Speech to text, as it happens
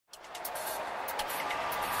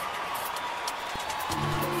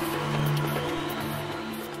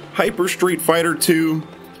Hyper Street Fighter 2,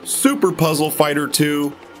 Super Puzzle Fighter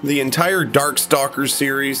 2, the entire Darkstalkers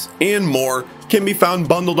series, and more can be found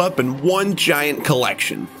bundled up in one giant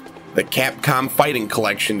collection. The Capcom Fighting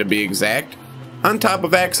Collection to be exact. On top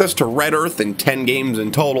of access to Red Earth and 10 games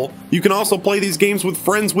in total, you can also play these games with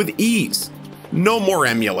friends with ease. No more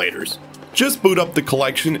emulators. Just boot up the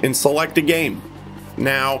collection and select a game.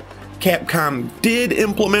 Now, Capcom did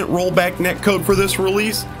implement rollback netcode for this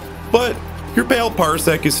release, but your pal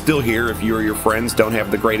Parsec is still here if you or your friends don't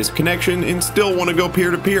have the greatest connection and still want to go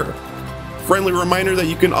peer-to-peer. Friendly reminder that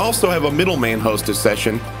you can also have a middleman host a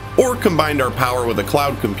session or combine our power with a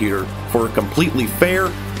cloud computer for a completely fair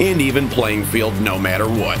and even playing field no matter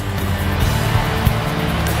what.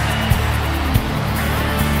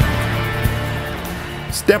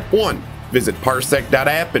 Step 1. Visit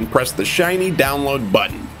parsec.app and press the shiny download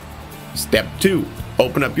button. Step 2.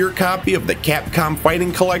 Open up your copy of the Capcom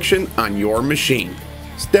Fighting Collection on your machine.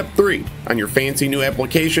 Step 3. On your fancy new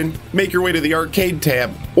application, make your way to the Arcade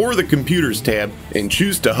tab or the Computers tab and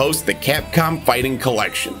choose to host the Capcom Fighting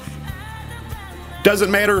Collection. Doesn't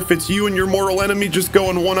matter if it's you and your mortal enemy just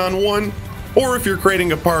going one-on-one, or if you're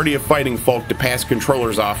creating a party of fighting folk to pass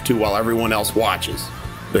controllers off to while everyone else watches.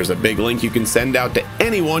 There's a big link you can send out to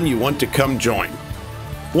anyone you want to come join.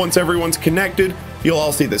 Once everyone's connected, you'll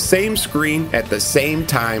all see the same screen at the same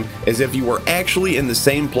time as if you were actually in the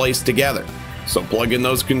same place together. So plug in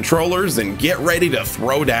those controllers and get ready to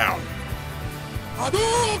throw down.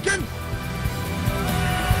 Hadouken!